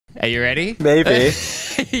Are you ready? Maybe.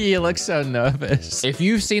 You look so nervous. If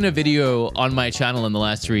you've seen a video on my channel in the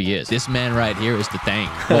last 3 years, this man right here is to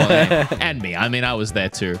thank. Well, and me. I mean, I was there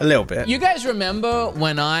too. A little bit. You guys remember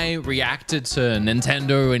when I reacted to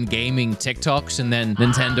Nintendo and gaming TikToks and then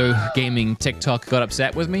Nintendo gaming TikTok got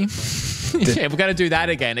upset with me? Yeah, we're going to do that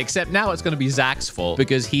again, except now it's going to be Zach's fault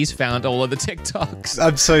because he's found all of the TikToks.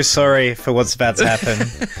 I'm so sorry for what's about to happen.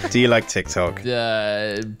 Do you like TikTok?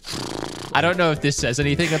 I don't know if this says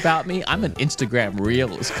anything about me. I'm an Instagram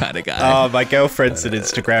Reels kind of guy. Oh, my girlfriend's an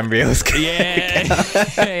Instagram Reels guy.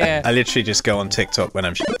 Yeah. I literally just go on TikTok when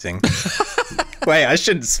I'm shooting. Wait, I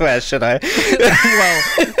shouldn't swear, should I? Well,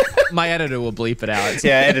 my editor will bleep it out.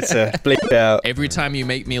 Yeah, editor, bleep it out. Every time you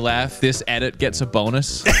make me laugh, this edit gets a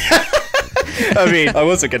bonus. I mean, I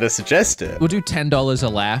wasn't going to suggest it. We'll do $10 a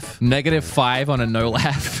laugh, -5 on a no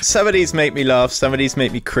laugh. Some of these make me laugh, some of these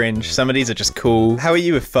make me cringe, some of these are just cool. How are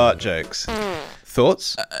you with fart jokes?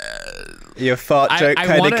 Thoughts? You're a fart joke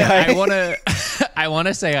kind of guy? I want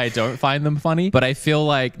to say I don't find them funny, but I feel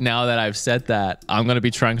like now that I've said that, I'm going to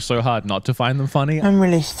be trying so hard not to find them funny. I'm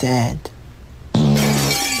really sad.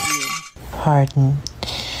 Pardon.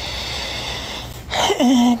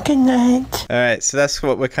 Good night. All right, so that's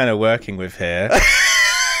what we're kind of working with here.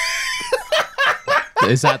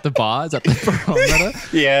 Is that the bar? Is that the barometer?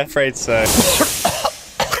 Yeah, afraid so.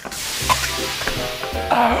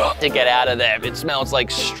 To get out of there, it smells like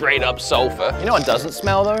straight up sulfur. You know what doesn't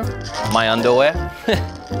smell though? My underwear.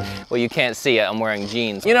 Well, you can't see it, I'm wearing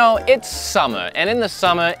jeans. You know, it's summer, and in the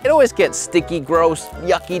summer, it always gets sticky, gross,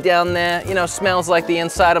 yucky down there. You know, smells like the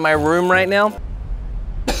inside of my room right now.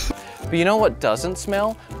 But you know what doesn't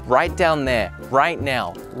smell? Right down there, right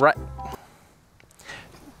now, right.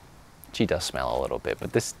 She does smell a little bit,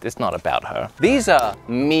 but this is not about her. These are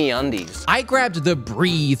MeUndies. I grabbed the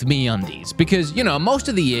Breathe MeUndies because, you know, most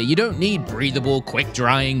of the year you don't need breathable, quick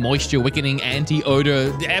drying, moisture wickening,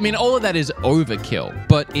 anti-odor. I mean, all of that is overkill.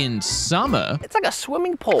 But in summer, It's like a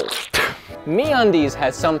swimming pool. MeUndies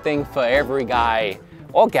has something for every guy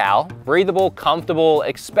or gal. Breathable, comfortable,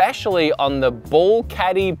 especially on the Bull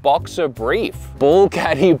Caddy Boxer Brief. Bull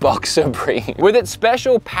Caddy Boxer Brief. With its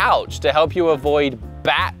special pouch to help you avoid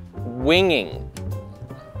bat winging.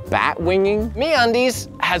 Bat winging? MeUndies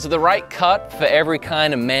has the right cut for every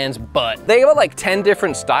kind of man's butt. They got like 10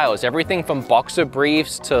 different styles, everything from boxer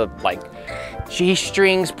briefs to like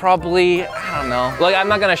G-strings probably, I don't know. Like, I'm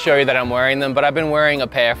not gonna show you that I'm wearing them, but I've been wearing a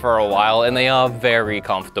pair for a while and they are very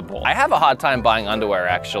comfortable. I have a hard time buying underwear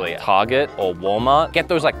actually. Target or Walmart, get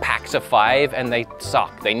those like packs of 5 and they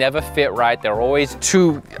suck. They never fit right. They're always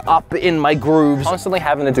too up in my grooves. Constantly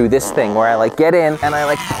having to do this thing where I like get in and I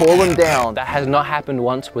like pull them down. That has not happened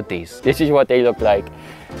once with these. This is what they look like.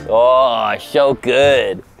 Oh, so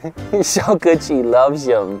good. So good, she loves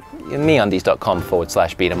them.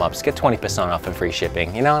 MeUndies.com/BeatEmUps. Get 20% off and free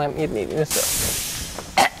shipping. You know what I mean? They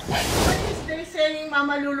saying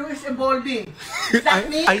Mama Lulu is evolving. Is that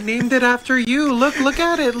me? I named it after you. Look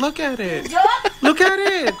at it. Look at it. Look at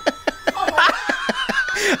it.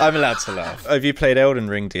 I'm allowed to laugh. Have you played Elden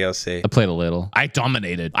Ring DLC? I played a little. I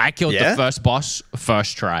dominated. I killed the first boss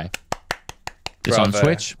first try. It's Bravo. on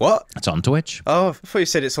Twitch. What? It's on Twitch. Oh, I thought you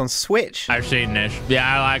said it's on Switch. I've seen this.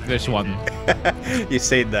 Yeah, I like this one. You've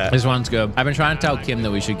seen that. This one's good. I've been trying to tell Kim that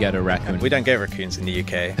we should get a raccoon. We don't get raccoons in the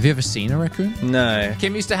UK. Have you ever seen a raccoon? No.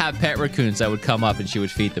 Kim used to have pet raccoons that would come up and she would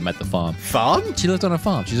feed them at the farm. Farm? She lived on a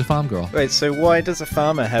farm. She's a farm girl. Wait, so why does a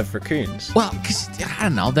farmer have raccoons? Well, because, I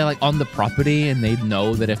don't know, they're like on the property and they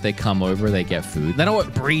know that if they come over, they get food. They don't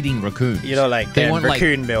want breeding raccoons. You know, like they want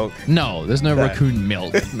raccoon milk. No, there's no raccoon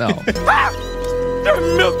milk. No.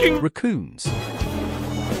 They're milking raccoons.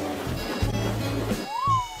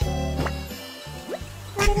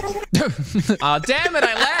 Oh, damn it,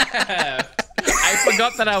 I laughed. I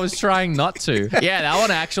forgot that I was trying not to. Yeah, that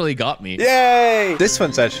one actually got me. Yay! This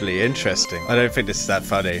one's actually interesting. I don't think this is that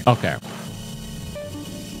funny. Okay.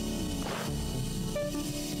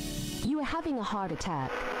 You are having a heart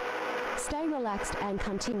attack. Stay relaxed and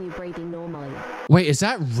continue breathing normally. Wait, is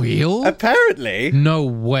that real? Apparently. No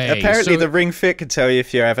way. Apparently the Ring Fit can tell you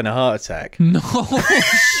if you're having a heart attack. No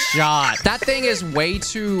shot. That thing is way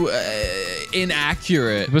too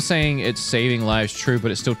inaccurate. We're saying it's saving lives, true,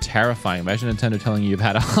 but it's still terrifying. Imagine Nintendo telling you you've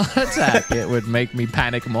had a heart attack. It would make me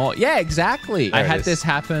panic more. Yeah, exactly. I had this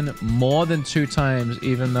happen more than 2 times,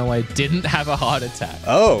 even though I didn't have a heart attack.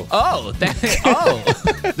 Oh. Oh.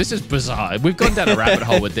 This is bizarre. We've gone down a rabbit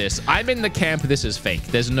hole with this. I'm in the camp, this is fake.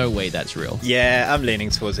 There's no way that's real. Yeah, I'm leaning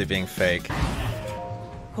towards it being fake.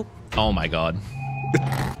 Oh my god.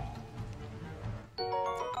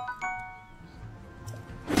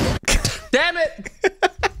 Damn it!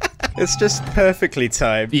 It's just perfectly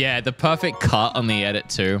timed. Yeah, the perfect cut on the edit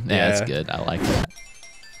too. Yeah, that's good. I like that.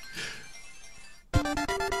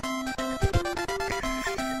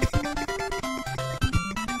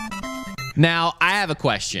 Now, I have a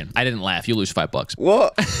question. I didn't laugh. You lose $5.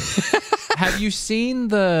 What? Have you seen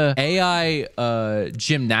the AI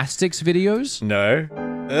gymnastics videos? No.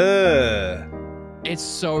 It's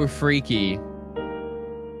so freaky.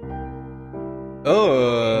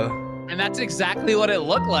 Oh. And that's exactly what it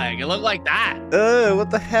looked like. It looked like that. What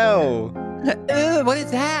the hell? What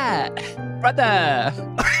is that? Brother.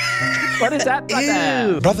 What is that,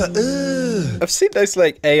 brother? Brother, I've seen those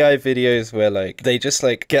like AI videos where like they just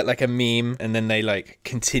like get like a meme and then they like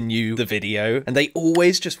continue the video and they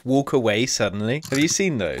always just walk away suddenly. Have you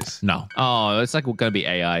seen those? No. Oh, it's like gonna be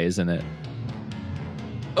AI, isn't it?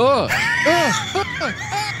 Oh.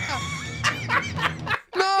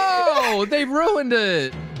 No, they ruined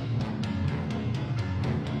it.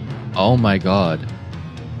 Oh my God.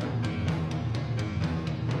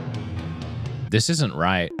 This isn't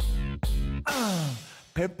right.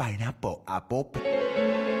 Pineapple apple.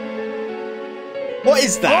 What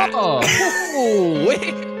is that? Oh,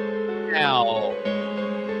 wait. Now.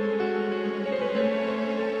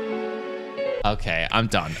 Okay, I'm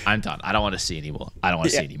done. I don't want to see anymore. I'm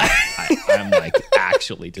like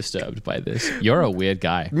actually disturbed by this. You're a weird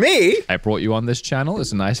guy. Me? I brought you on this channel.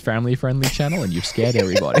 It's a nice family-friendly channel, and you've scared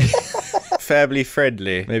everybody. Family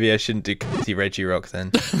friendly. Maybe I shouldn't do Reggie Rock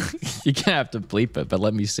then. You're gonna have to bleep it, but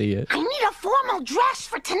let me see it. I need a formal dress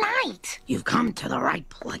for tonight. You've come to the right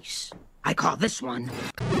place. I call this one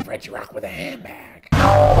Reggie Rock with a handbag.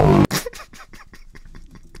 I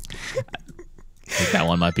think that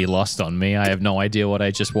one might be lost on me. I have no idea what I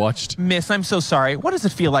just watched. Miss, I'm so sorry. What does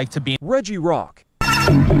it feel like to be Reggie Rock?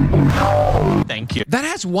 Thank you. That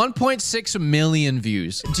has 1.6 million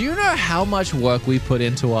views. Do you know how much work we put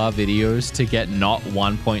into our videos to get not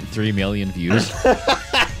 1.3 million views?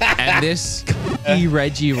 And this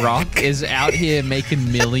Reggie Rock is out here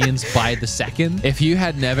making millions by the second. If you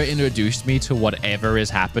had never introduced me to whatever is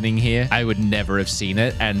happening here, I would never have seen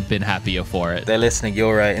it and been happier for it. They're listening.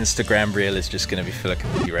 Your Instagram reel is just going to be full of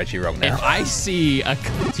Reggie Rock now. If I see a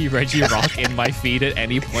Reggie Rock in my feed at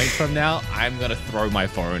any point from now, I'm going to throw my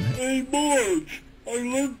phone. Hey, Marge, I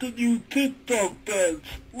learned a new TikTok dance.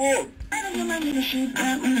 Look.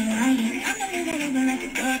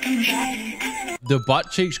 The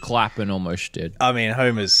butt cheeks clapping almost did. I mean,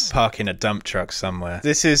 Homer's parking a dump truck somewhere.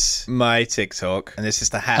 This is my TikTok, and this is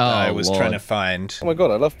the hat that I was trying to find. Oh my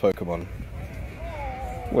God, I love Pokemon.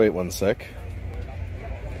 Wait one sec.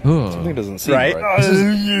 Something doesn't seem right. Where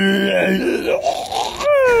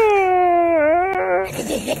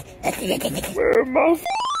my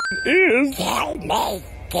is?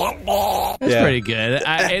 It's pretty good.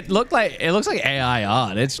 It looks like AI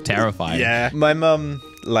art. It's terrifying. Yeah, my mum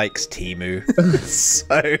likes Temu.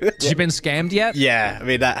 So she been scammed yet? Yeah, I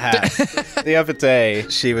mean that hat. The other day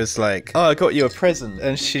she was like, "Oh, I got you a present,"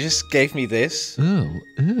 and she just gave me this. Ooh,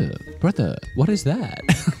 brother, what is that?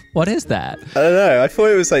 What is that? I don't know. I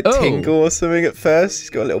thought it was like Tingle or something at first. He's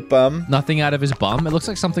got a little bum. Nothing out of his bum? It looks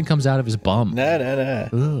like something comes out of his bum. No.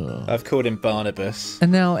 Ooh. I've called him Barnabas.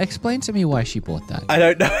 And now explain to me why she bought that. I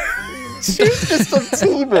don't know. She was just on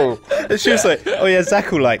Temu. And she was like, "Oh yeah,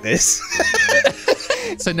 Zach will like this."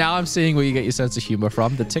 So now I'm seeing where you get your sense of humor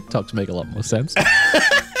from. The TikToks make a lot more sense.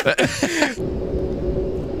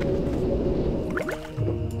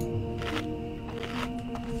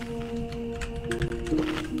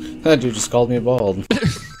 That dude just called me bald.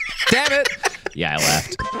 Damn it! Yeah, I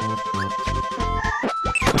laughed.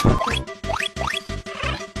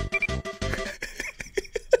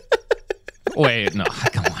 Wait, no,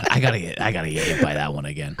 come on. I gotta get hit by that one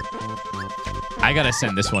again. I gotta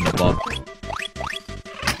send this one to Bob.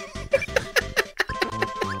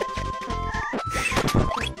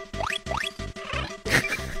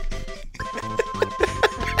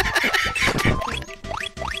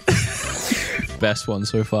 Best one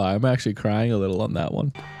so far. I'm actually crying a little on that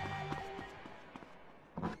one.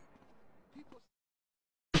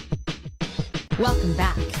 Welcome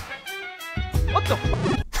back. What the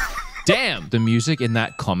f? Damn! The music in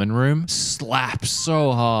that common room slaps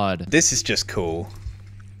so hard. This is just cool.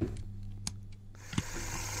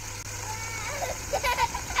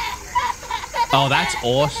 Oh, that's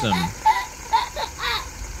awesome.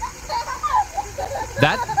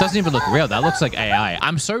 That doesn't even look real. That looks like AI.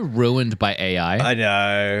 I'm so ruined by AI. I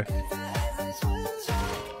know.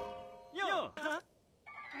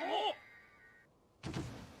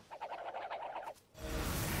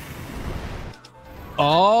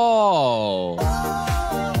 Oh.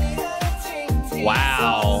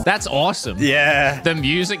 Wow. Oh, that's awesome. Yeah. The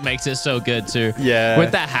music makes it so good too. Yeah.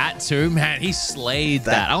 With that hat too, man, he slayed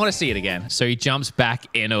that. I want to see it again. So he jumps back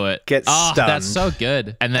into it. Gets stunned. That's so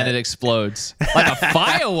good. And then it explodes. Like a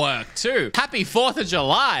firework too. Happy 4th of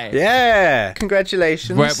July. Yeah.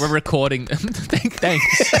 Congratulations. We're recording. Thanks.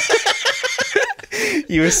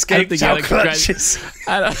 You escaped our clutches.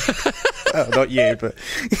 Oh, not you, but...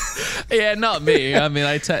 Yeah, not me. I mean,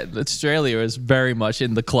 Australia is very much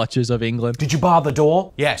in the clutches of England. Did you bar the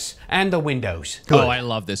door? Yes, and the windows. Good. Oh, I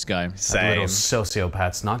love this guy. That little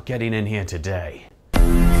sociopath's not getting in here today.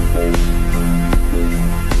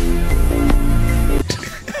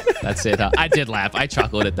 That's it. I did laugh. I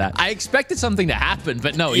chuckled at that. I expected something to happen,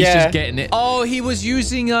 but no, he's just getting it. Oh, he was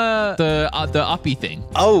using the uppy thing.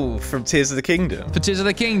 Oh, from Tears of the Kingdom. For Tears of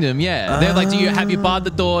the Kingdom, yeah. They're like, have you barred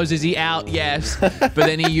the doors? Is he out? Yes. But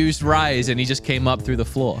then he used Rise and he just came up through the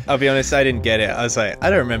floor. I'll be honest, I didn't get it. I was like,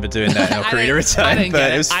 I don't remember doing that in Ocarina of Time, I didn't but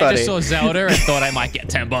get it was funny. I just saw Zelda and thought I might get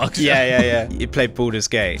 $10. Yeah. You played Baldur's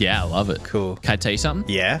Gate. Yeah, I love it. Cool. Can I tell you something?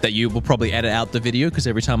 Yeah. That you will probably edit out the video because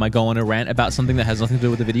every time I go on a rant about something that has nothing to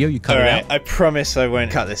do with the video, you cut it out. I promise I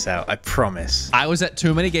won't cut this out. I promise. I was at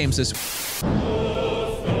too many games this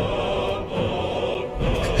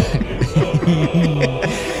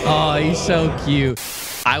Oh, he's so cute.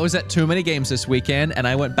 I was at too many games this weekend and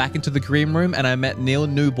I went back into the green room and I met Neil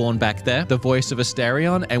Newborn back there, the voice of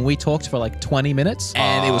Asterion, and we talked for like 20 minutes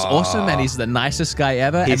and it was awesome and he's the nicest guy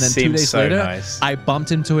ever. He and then 2 days so later, nice. I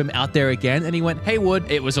bumped into him out there again and he went, "Hey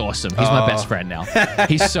Wood, it was awesome." He's my best friend now.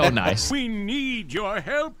 He's so nice. We need your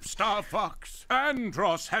help, Star Fox.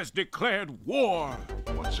 Andros has declared war.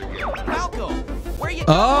 Once again. Falco, where you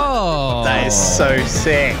going? Oh. That is so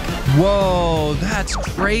sick. Whoa, that's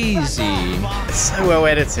crazy. It's so well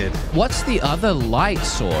edited. What's the other light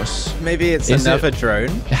source? Maybe it's another drone?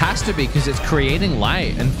 It has to be because it's creating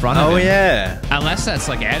light in front of it. Oh, yeah. Unless that's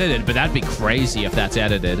like edited, but that'd be crazy if that's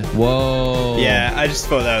edited. Whoa. Yeah, I just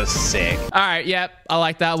thought that was sick. All right, yep, I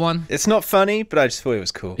like that one. It's not funny, but I just thought it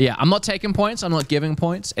was cool. Yeah, I'm not taking points. I'm not giving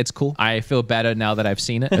points. It's cool. I feel better now that I've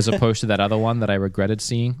seen it as opposed to that other one that I regretted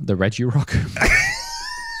seeing, the Reggie Rock.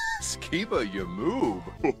 Skiba, you move.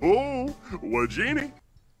 Oh, Wajini.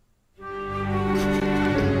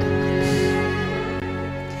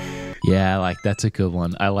 Yeah, that's a good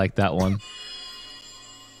one. I like that one.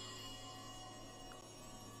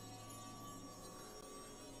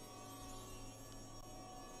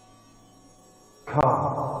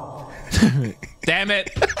 Damn it.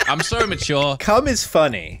 I'm so mature. Cum is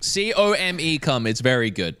funny. C-O-M-E cum. It's very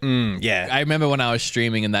good. Yeah. I remember when I was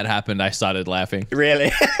streaming and that happened, I started laughing.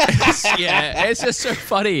 Really? Yeah, it's just so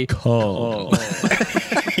funny. Cum.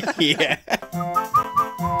 Yeah.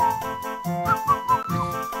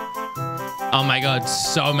 Oh my god,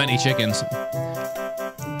 so many chickens.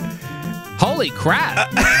 Holy crap.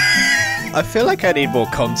 I feel like I need more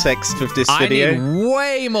context with this video. I need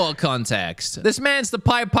way more context. This man's the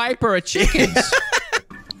Pied Piper of chickens.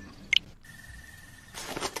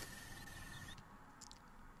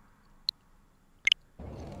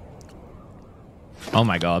 Oh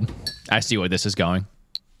my god. I see where this is going.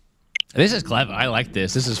 This is clever. I like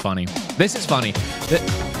this. This is funny. This is funny.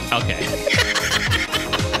 Okay.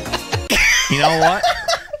 You know what?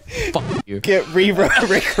 Fuck you. Get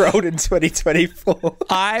Rickrolled in 2024.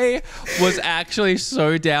 I was actually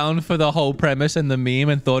so down for the whole premise and the meme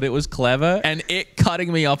and thought it was clever. And it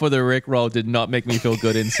cutting me off with a Rickroll did not make me feel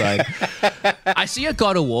good inside. I see a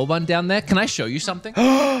God of War one down there. Can I show you something?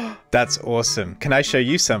 That's awesome. Can I show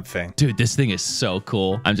you something? Dude, this thing is so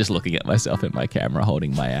cool. I'm just looking at myself in my camera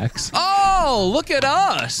holding my axe. Oh, look at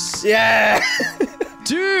us. Yeah.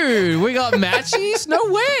 Dude, we got matchies? No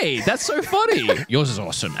way. That's so funny. Yours is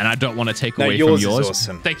awesome, and I don't want to take away from yours. Yours is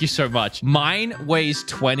awesome. Thank you so much. Mine weighs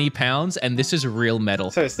 20 pounds, and this is real metal.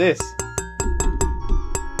 So is this.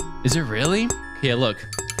 Is it really? Here, look.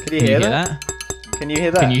 Can you hear that? Can you hear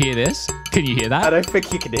that? Can you hear this? Can you hear that? I don't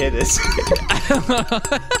think you can hear this.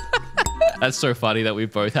 That's so funny that we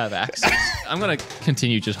both have axes. I'm going to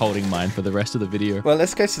continue just holding mine for the rest of the video. Well,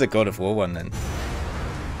 let's go to the God of War one then.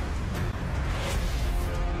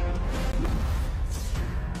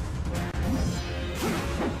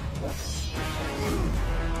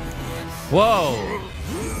 Whoa.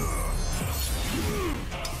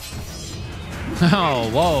 Oh,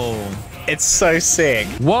 whoa. It's so sick.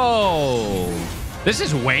 Whoa. This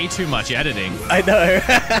is way too much editing. I know.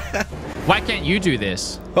 Why can't you do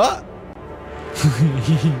this? What?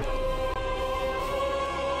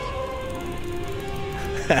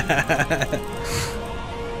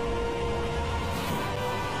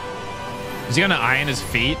 Is he gonna iron his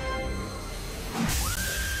feet?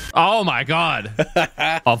 Oh my god.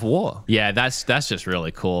 Of war. Yeah, that's just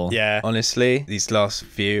really cool. Yeah, honestly, these last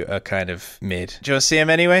few are kind of mid. Do you want to see them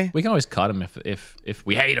anyway? We can always cut them if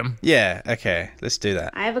we hate them. Yeah, okay, let's do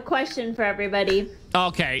that. I have a question for everybody.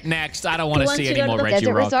 Okay, next. I don't want to see any more Reggie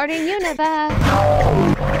Desert Rock. Resort in Universe.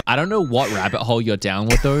 I don't know what rabbit hole you're down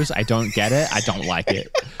with those. I don't get it. I don't like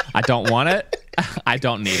it. I don't want it. I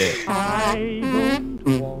don't need it. I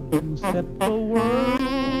don't want to set the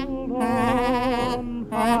world on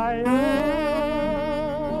fire.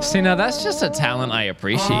 See, now that's just a talent I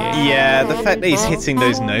appreciate. Yeah, the fact that he's hitting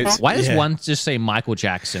those notes. Why does one just say Michael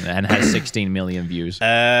Jackson and has 16 million views?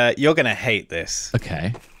 You're gonna hate this.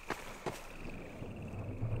 Okay.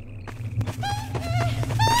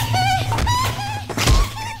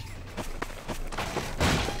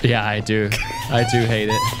 Yeah, I do. I do hate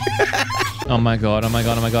it. Oh my god, oh my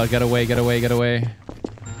god, oh my god. Get away, get away, get away.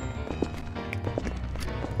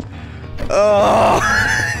 Oh!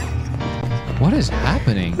 What is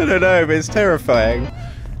happening? I don't know, but it's terrifying.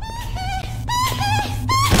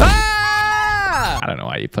 Ah! I don't know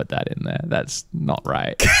why you put that in there. That's not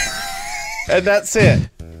right. And that's it.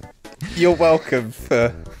 You're welcome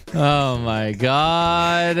for... Oh my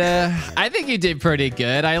god. I think you did pretty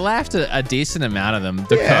good. I laughed a decent amount of them.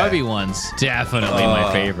 The Kirby ones, definitely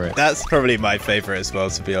my favorite. That's probably my favorite as well,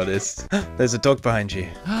 to be honest. There's a dog behind you.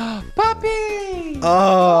 Puppy!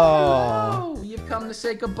 Oh! No, you've come to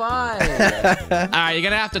say goodbye. All right, you're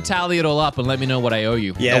gonna have to tally it all up and let me know what I owe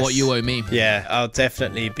you. Yes. Or what you owe me. Yeah, I'll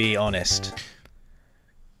definitely be honest.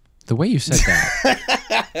 The way you said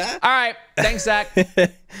that. All right, thanks, Zach.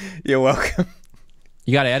 You're welcome.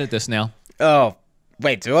 You gotta edit this now. Oh,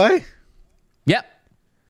 wait, do I?